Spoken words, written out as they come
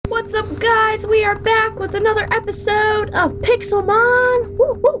what's up, guys? We are back with another episode of Pixlemon.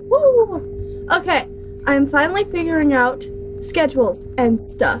 Woo, woo, woo. Okay, I'm finally figuring out schedules and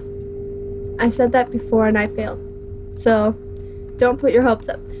stuff. I said that before and I failed, so don't put your hopes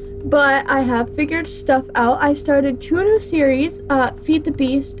up. But I have figured stuff out. I started 2 new series, Feed the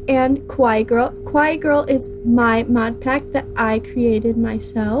Beast and Kawaii Girl. Kawaii Girl is my mod pack that I created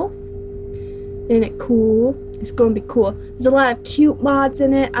myself. Isn't it cool? It's gonna be cool. There's a lot of cute mods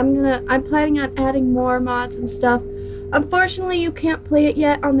in it. I'm planning on adding more mods and stuff. Unfortunately, you can't play it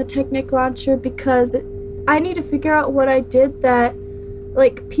yet on the Technic launcher because I need to figure out what I did that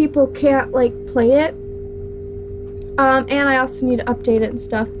like people can't like play it. And I also need to update it and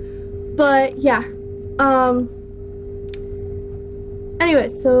stuff. But yeah. Anyway,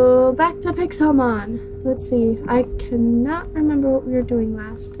 so back to Pixelmon. Let's see. I cannot remember what we were doing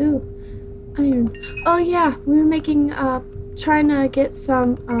last. Ooh. Iron. Oh yeah, we were making trying to get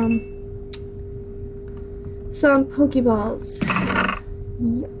some Pokeballs.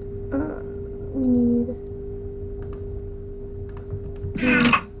 Yep. We need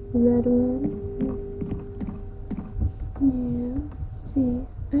red one. Yeah. Let's see.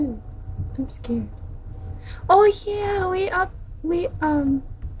 Oh, I'm scared. Oh yeah,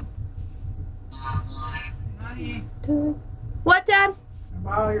 What, Dad?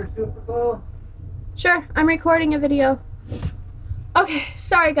 Borrow your super glue? Sure, I'm recording a video. Okay,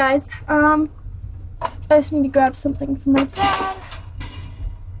 sorry guys. I just need to grab something for my dad.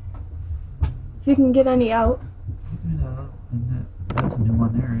 If you can get any out. That's a new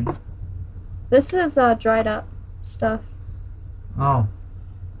one there, right? This is dried up stuff. Oh.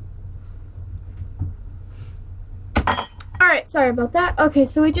 Alright, sorry about that. Okay,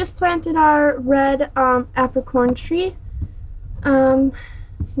 so we just planted our red apricorn tree.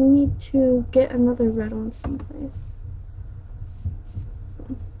 We need to get another red one someplace.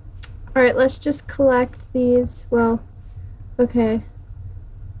 Alright, let's just collect these. Well, okay.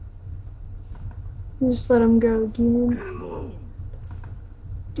 Just let them grow again.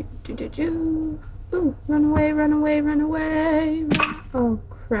 Ooh, run away, run away, run away. Oh,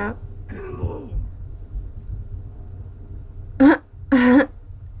 crap.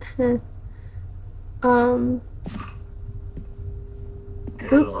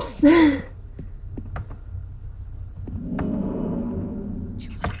 Oops.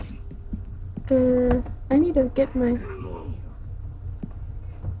 I need to get my...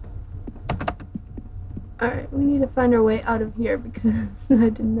 Alright, we need to find our way out of here because I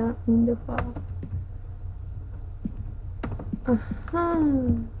did not mean to fall.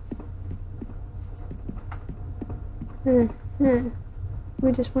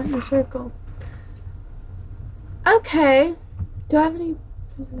 We just went in a circle. Okay. Do I have any...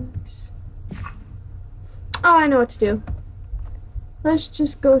 Oh, I know what to do. Let's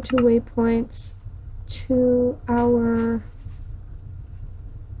just go to waypoints to our...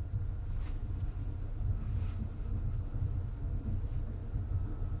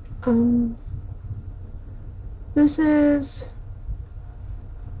 This is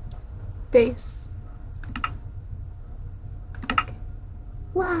base. Okay.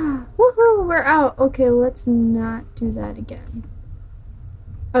 Wow, woohoo, we're out. Okay, let's not do that again.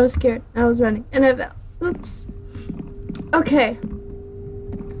 I was scared. I was running. And I fell. Oops. Okay.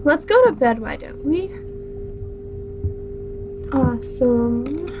 Let's go to bed, why don't we? Awesome.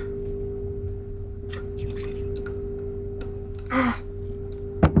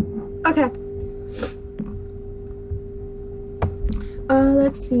 Okay.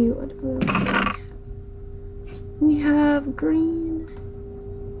 Let's see. What we have green.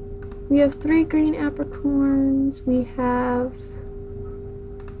 We have 3 green apricorns. We have...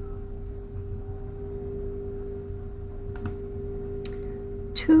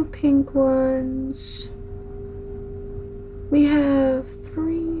 two pink ones. We have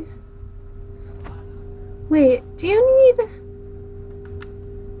 3. Wait, do you need...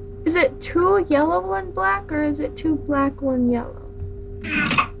 Is it 2 yellow, 1 black, or is it 2 black, 1 yellow?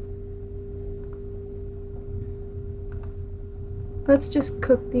 Let's just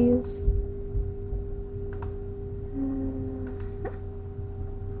cook these.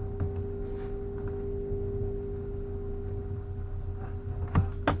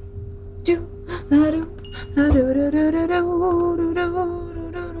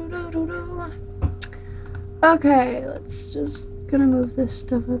 Okay, let's just gonna move this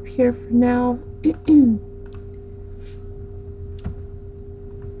stuff up here for now.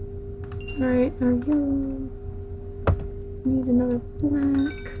 Alright, our yellow. Need another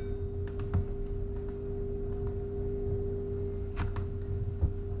black.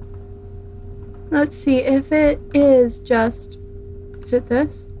 Let's see if it is just... Is it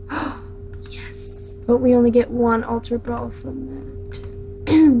this? Yes, but we only get one Ultra Ball from that.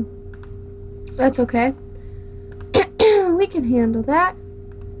 That's okay. We can handle that.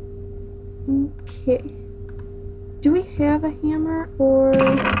 Okay. Do we have a hammer, or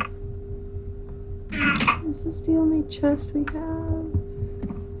is this the only chest we have?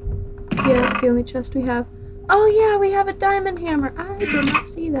 Yeah, it's the only chest we have. Oh yeah, we have a diamond hammer. I did not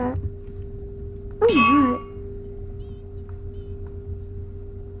see that. Oh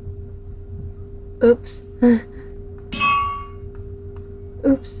my. Oops.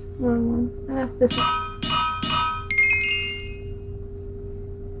 Oops, wrong one. This one.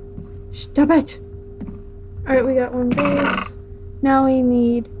 Stop it! Alright, we got one base. Now we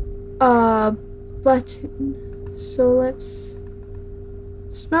need a button. So let's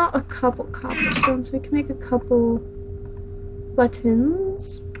smelt a couple cobblestone so we can make a couple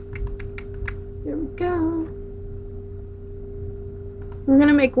buttons. There we go. We're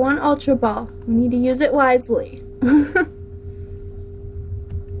gonna make one Ultra Ball. We need to use it wisely.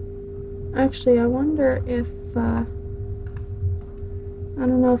 Actually, I wonder if, I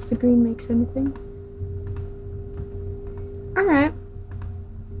don't know if the green makes anything. Alright.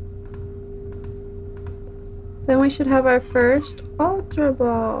 Then we should have our first Ultra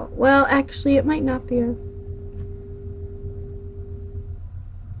Ball. Well, actually, it might not be our...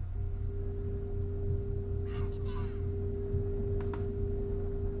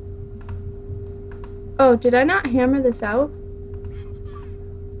 Oh, did I not hammer this out?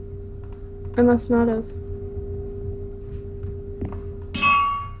 I must not have.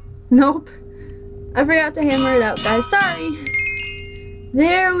 Nope. I forgot to hammer it out, guys. Sorry.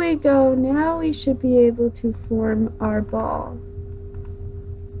 There we go. Now we should be able to form our ball.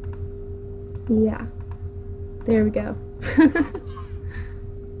 Yeah. There we go.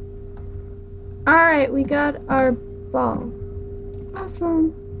 Alright, we got our ball.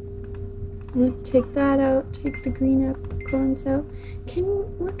 Awesome. I'm gonna take that out, take the green apricorns out.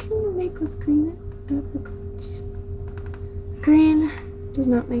 What can you make with green apricorns? Green does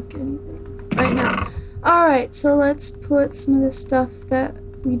not make anything right now. Alright, so let's put some of the stuff that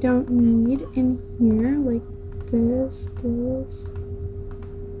we don't need in here, like this.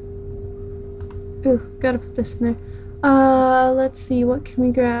 Ooh, gotta put this in there. Let's see, what can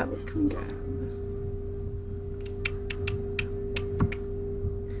we grab?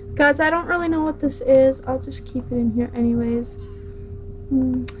 Guys, I don't really know what this is. I'll just keep it in here anyways.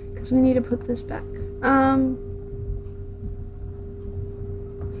 Because we need to put this back.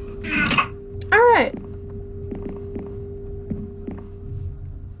 Alright.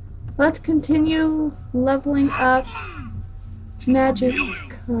 Let's continue leveling up Magic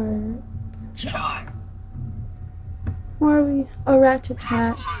Card. Where are we? Oh,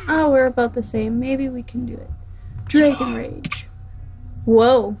 Rat-a-tat. Oh, we're about the same. Maybe we can do it. Dragon Rage.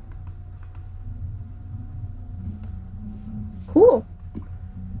 Whoa. Cool.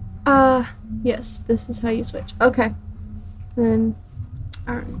 Yes, this is how you switch. Okay. Then,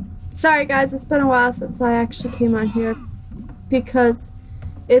 alright. Sorry guys, it's been a while since I actually came on here because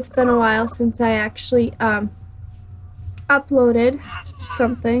it's been a while since I actually, uploaded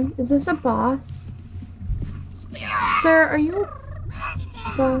something. Is this a boss? Sir, are you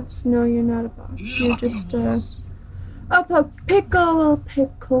a boss? No, you're not a boss. You're just, a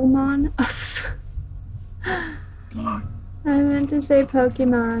pixlemon. I meant to say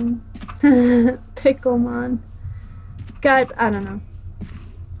Pokemon. Pixlemon. Guys, I don't know.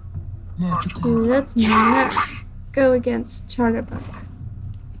 Let's not go against Charterbuck.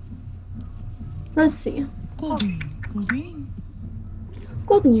 Let's see. Goldeen.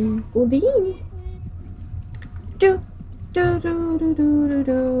 Do do do do do do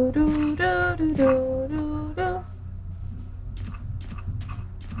do do do do do.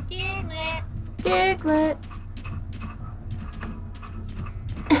 Giglet.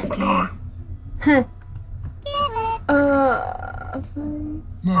 Huh.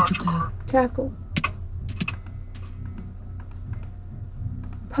 Tackle.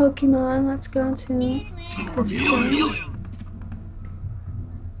 Pokemon, let's go to this guy.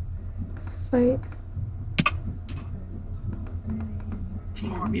 Fight.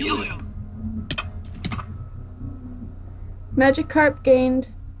 Magikarp gained.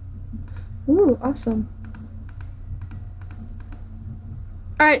 Ooh, awesome.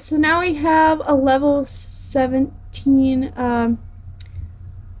 Alright, so now we have a level 17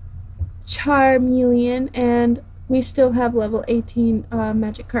 Charmeleon, and we still have level 18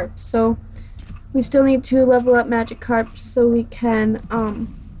 Magikarp. So we still need to level up Magikarp so we can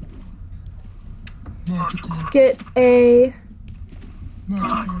get a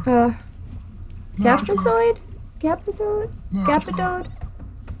Gaptozoid? Gaptozoid?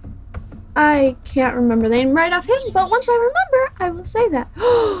 I can't remember the name right offhand, but once I remember, I will say that.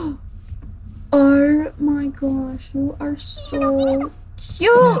 Oh my gosh, you are so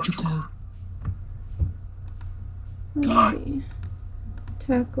cute! Let's see.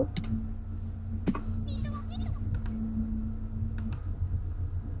 Tackle.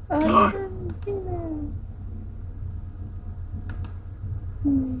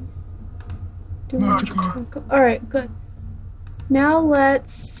 Alright, good. Now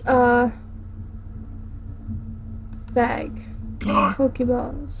let's bag.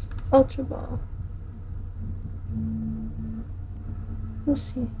 Pokeballs. Ultra Ball. Let's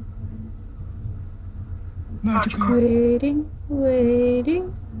see.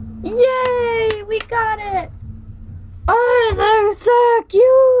 Waiting. Yay! We got it! Oh, they're so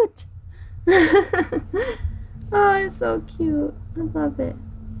cute! Oh, it's so cute. I love it.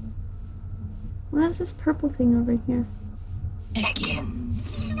 What is this purple thing over here?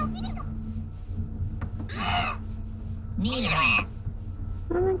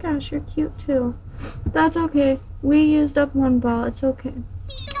 Oh my gosh, you're cute too. That's okay. We used up one ball. It's okay.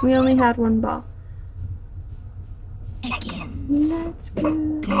 We only had one ball. Let's go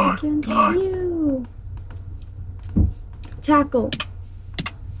against you. Tackle.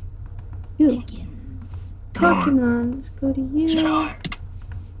 You. Pokemon. Let's go to you.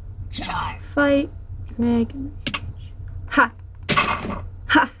 Fight. Dragon Rage. Ha. Ha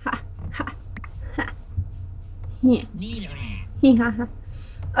ha ha ha. Yeah. Yeah.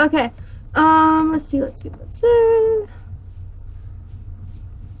 Okay. Let's see.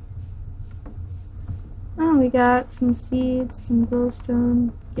 Oh, we got some seeds, some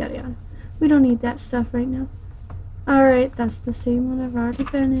glowstone, yada yada. We don't need that stuff right now. Alright, that's the same one I've already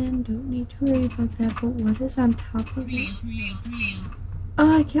been in. Don't need to worry about that, but what is on top of it?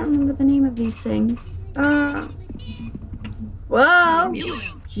 Oh, I can't remember the name of these things. Whoa!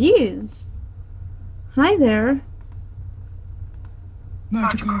 Jeez. Hi there.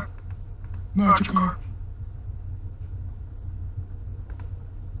 Magikarp.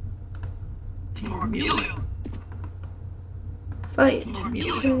 Fight.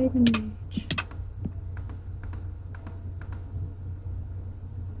 Dragon Rage.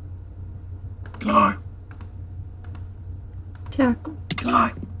 Tackle.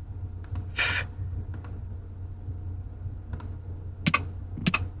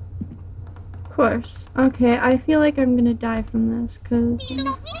 Of course. Okay, I feel like I'm gonna die from this, cause...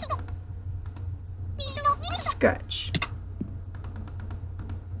 Scratch.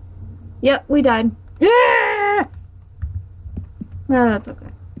 Yep, we died. Yeah! No, that's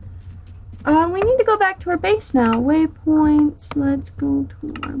okay. We need to go back to our base now. Waypoints. Let's go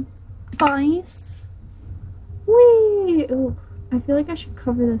to our base. Whee! Ooh, I feel like I should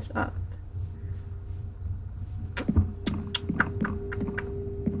cover this up.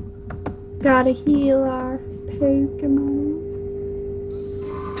 Gotta heal our Pokemon.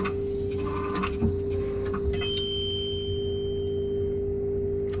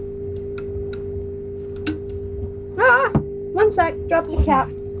 One sec, drop the cap.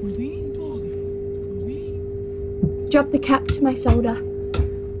 Drop the cap to my soda.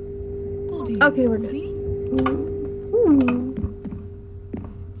 Okay, we're good.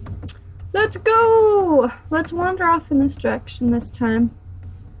 Let's go! Let's wander off in this direction this time.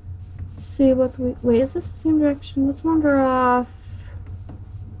 See what we... Wait, is this the same direction? Let's wander off.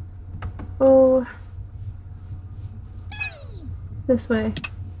 Oh. This way.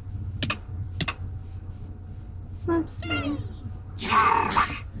 Let's see.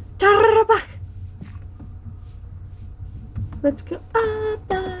 Let's go up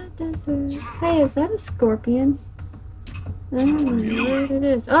the desert. Hey, is that a scorpion? I don't know what it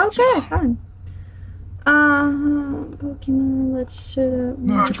is. Okay, fine. Pokemon, let's shoot up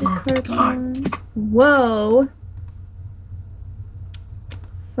Magikarp. Whoa.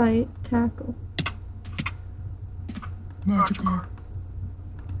 Fight, tackle.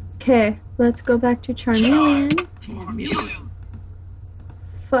 Okay, let's go back to Charmeleon.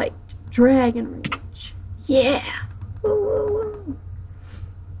 Fight, Dragon Rage. Yeah.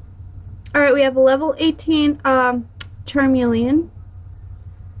 Alright, we have a level 18 Charmeleon.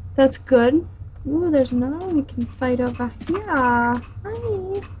 That's good. Ooh, there's another one we can fight over here. Hi.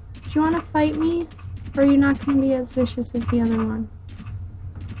 Do you want to fight me? Or are you not going to be as vicious as the other one?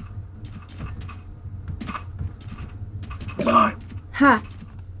 Ha.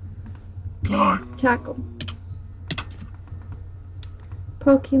 Tackle.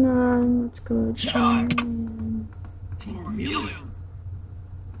 Pokemon, let's go. Charmeleon.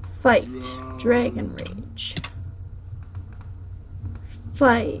 Fight, Dragon Rage.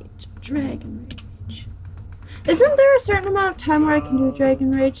 Fight, Dragon Rage. Isn't there a certain amount of time where I can do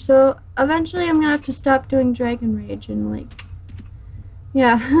Dragon Rage? So eventually I'm gonna have to stop doing Dragon Rage and like,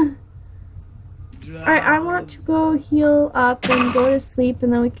 yeah. Alright, I want to go heal up and go to sleep,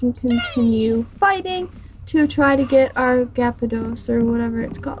 and then we can continue fighting to try to get our Gapados or whatever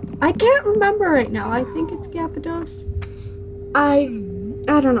it's called. I can't remember right now. I think it's Gapados. I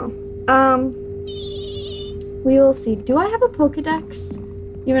don't know. We will see. Do I have a Pokedex?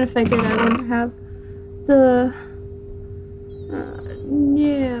 Even if I did, I wouldn't have the...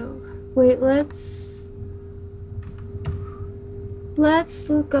 no. Wait, let's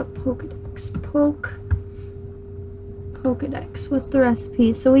look up Pokedex. Pokedex. What's the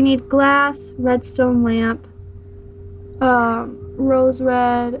recipe? So we need glass, redstone lamp, rose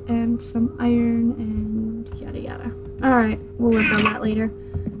red, and some iron, and yada yada. Alright, we'll work on that later.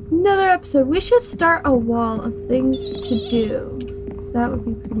 Another episode. We should start a wall of things to do. That would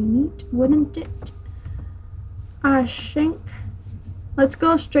be pretty neat, wouldn't it? I think. Let's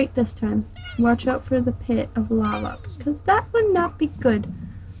go straight this time. Watch out for the pit of lava, because that would not be good.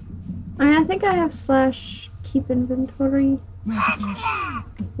 I mean, I think I have / keep inventory. I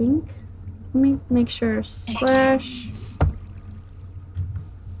think. Let me make sure. /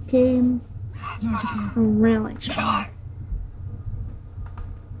 game. Oh, really?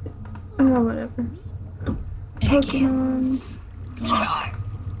 Oh, whatever. Pokemon.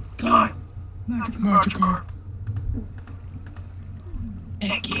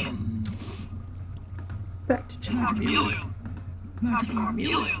 Back to chat.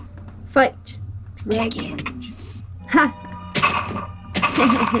 Fight. Dragon. Ha!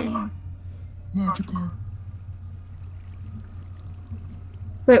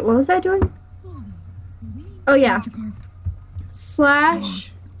 Wait, what was I doing? Oh, yeah. /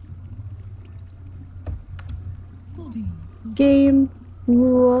 game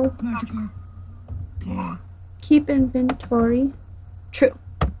rule. Keep inventory. True.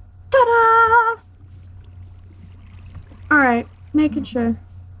 Ta-da! Alright, making sure.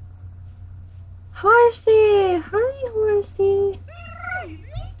 Horsey! Hi, Horsey!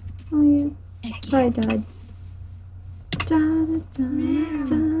 Oh, you probably died.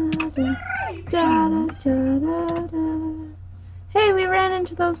 Hey, we ran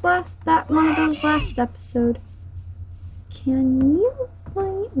into those one of those last episode. Can you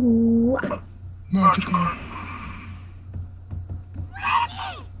find what?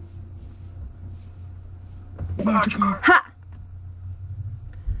 Ha!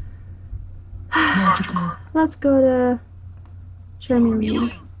 Let's go to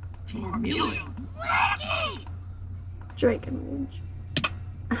Charmeleon. Dragon Rage.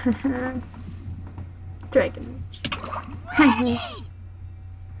 Dragon Rage.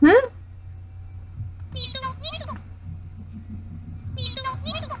 Huh?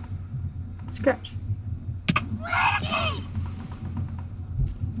 Scratch.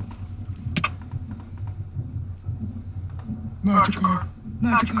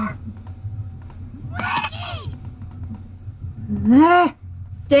 Ah,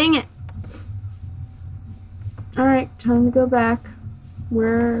 dang it. Alright, time to go back.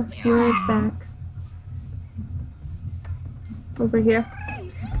 Where is back? Over here.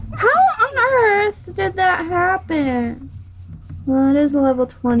 How on earth did that happen? Well, it is a level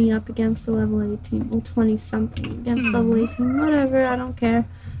 20 up against a level 18. Well, 20 something against level 18. Whatever, I don't care.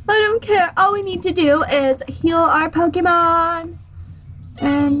 I don't care. All we need to do is heal our Pokemon.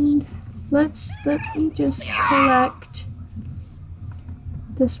 And let me just collect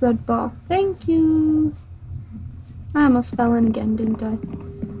this red ball. Thank you. I almost fell in again, didn't I?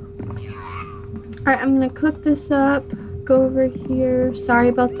 Alright, I'm gonna cook this up. Go over here. Sorry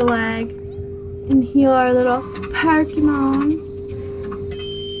about the lag. And heal our little Pokemon.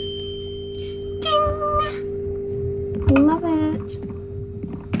 Ding! Love it.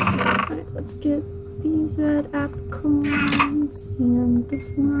 Alright, let's get these red apricorns and this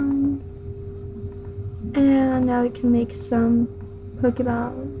one. And now we can make some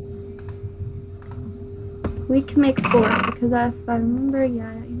Pokeballs. We can make 4 because if I remember,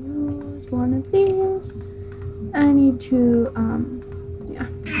 yeah, I used one of these. I need to, yeah.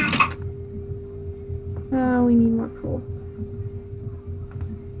 We need more coal.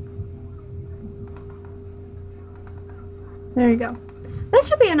 There you go. That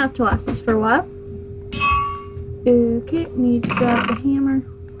should be enough to last us for a while. Okay, need to grab the hammer.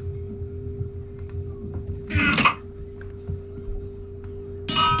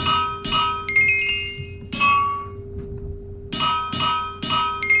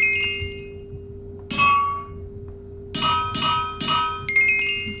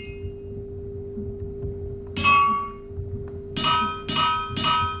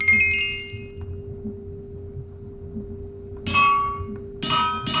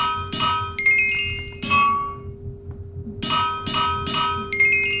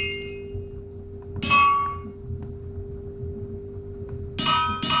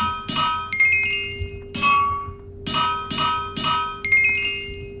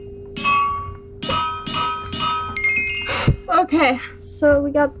 Okay, so we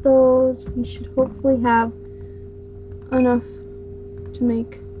got those. We should hopefully have enough to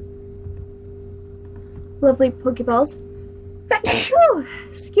make lovely Pokeballs.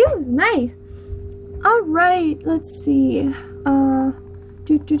 Excuse me. Alright, let's see. We're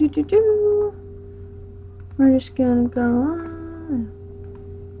just gonna go on.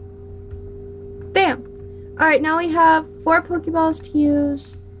 Bam! Alright, now we have 4 Pokeballs to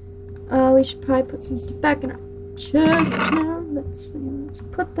use. We should probably put some stuff back in our chest now. Let's see. Let's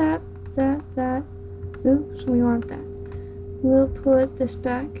put that. Oops, we want that. We'll put this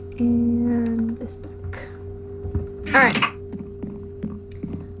back and this back. Alright.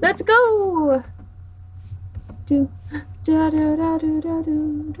 Let's go! Do da da da do da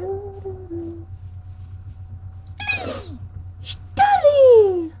do do.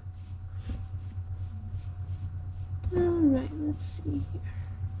 Study! Alright, let's see here.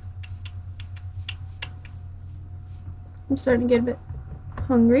 I'm starting to get a bit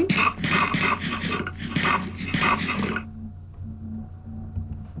hungry.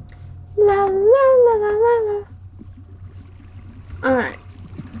 La la la la la la. Alright.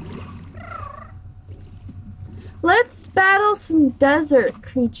 Let's battle some desert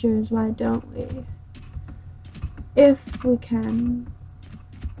creatures, why don't we? If we can.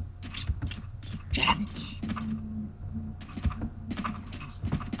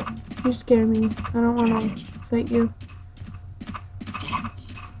 You scare me. I don't want to fight you.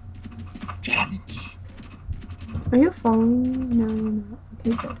 Are you following me? No, you're not.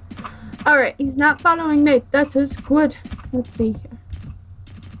 Okay, good. Alright, he's not following me. That's good. Let's see here.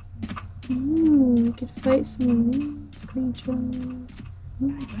 We could fight some of these creatures.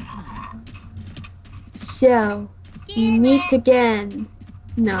 So, meet again.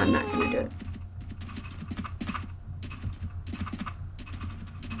 No, I'm not gonna do it.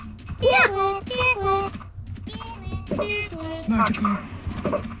 Magical.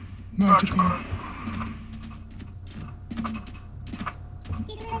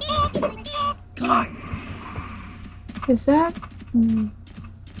 Is that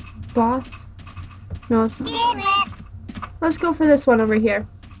boss? No, it's not boss. Let's go for this one over here.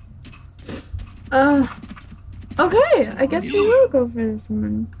 Okay, I guess we will go for this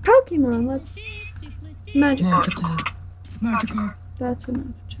one. Pokemon, let's... Magical. That's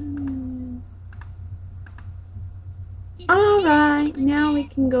enough. Alright, now we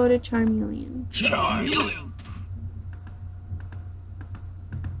can go to Charmeleon.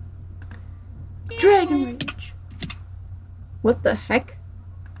 Dragon Rage. What the heck?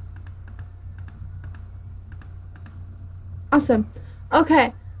 Awesome.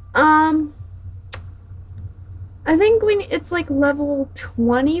 Okay. I think it's like level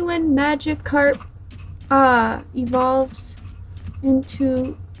 20 when Magikarp evolves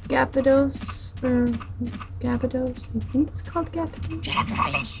into Gyarados or Gyarados. I think it's called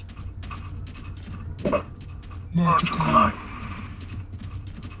Gyarados. Magical.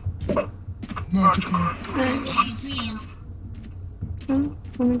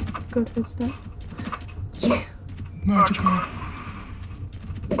 Let me go towards that. Yeah. Magical.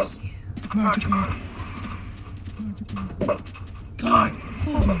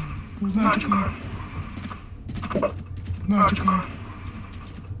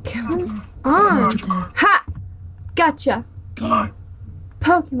 Come on. Ha! Gotcha.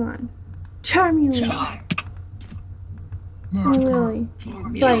 Pokemon. Charmeleon. Lily.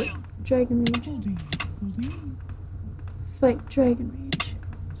 Fight. Dragon Rage. Fight Dragon Rage.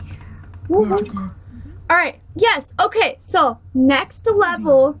 Yeah. Alright, yes, okay, so next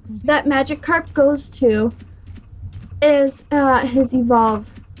level that Magikarp goes to is his evolve.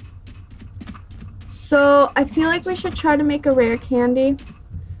 So I feel like we should try to make a rare candy.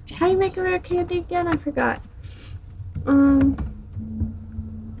 How do you make a rare candy again? I forgot.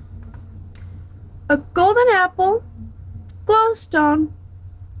 A golden apple, glowstone,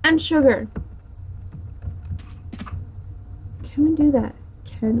 and sugar. Can we do that?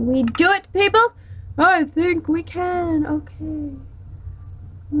 Can we do it, people? I think we can. Okay.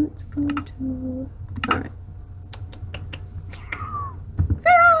 Let's go to... Alright.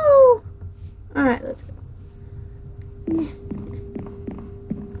 Alright, let's go.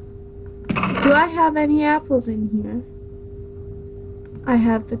 Do I have any apples in here? I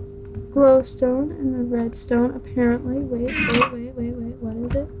have the glowstone and the redstone, apparently. Wait. What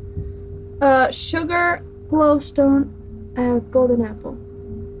is it? Sugar, glowstone, golden apple.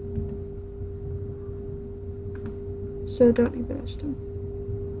 So don't need the redstone.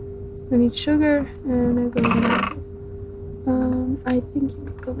 I need sugar and a golden apple. I think you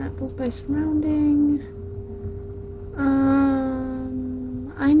make golden apples by surrounding.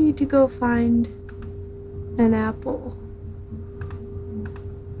 I need to go find an apple.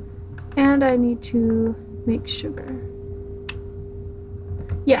 And I need to make sugar.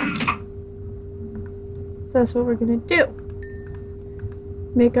 Yeah. So that's what we're gonna do.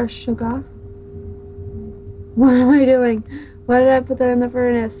 Make our sugar. What am I doing? Why did I put that in the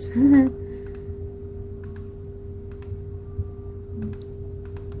furnace?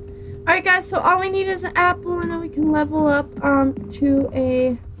 Alright guys, so all we need is an apple and then we can level up to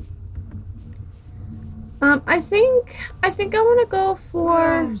a I think I wanna go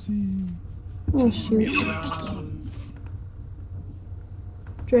for oh shoot.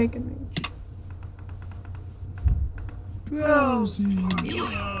 Dragon Rage. Rosie.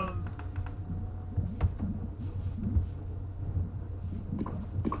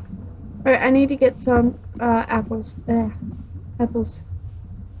 Alright, I need to get some apples. Apples.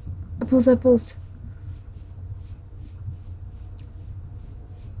 Apples.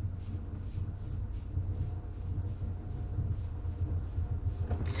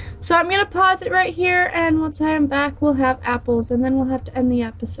 So I'm gonna pause it right here, and once I am back, we'll have apples, and then we'll have to end the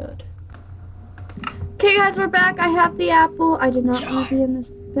episode. Okay, guys, we're back. I have the apple. I did not want to be in this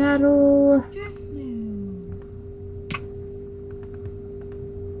battle.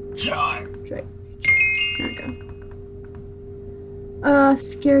 Drake. There we go.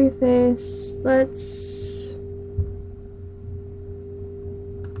 Scary face. Let's.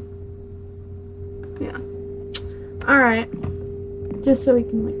 Yeah. Alright. Just so we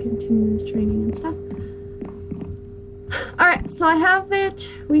can like continue this training and stuff. Alright, so I have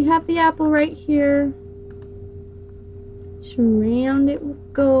it. We have the apple right here. Surround it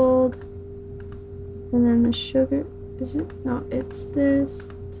with gold. And then the sugar. Is it? No, it's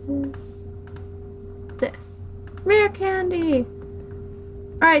this. This. Rare candy.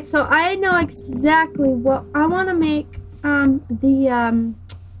 Alright, so I know exactly what I want to make.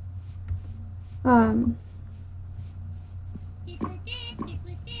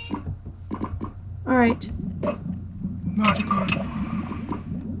 Alright.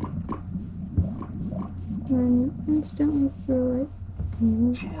 And instantly throw it.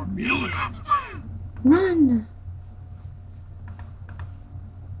 Run!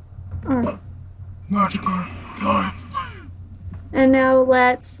 Alright. And now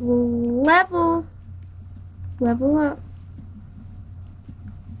let's level up.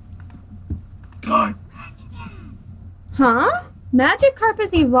 Huh? Magikarp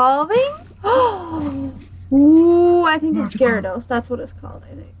is evolving? Ooh, I think it's Gyarados. That's what it's called,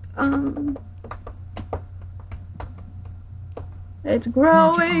 I think. It's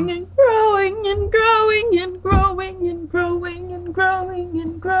growing and growing and growing and growing and growing and growing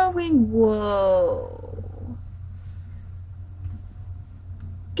and growing. Whoa.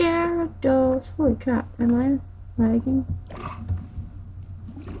 Gyarados. Holy crap, am I lagging?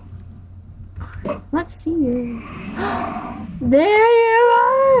 Let's see you. There you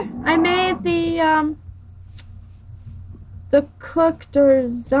are! I made the cooked or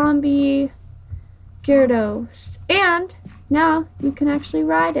zombie Gyarados. And now you can actually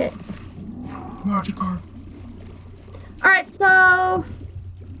ride it. Alright, so oh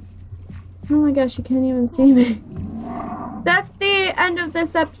my gosh, you can't even see me. That's the end of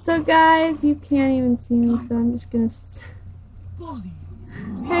this episode, guys. You can't even see me, so I'm just gonna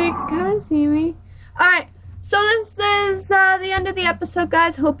hey, you can kind of see me. Alright, so this is the end of the episode,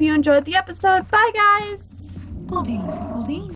 guys. Hope you enjoyed the episode. Bye, guys! Goldie.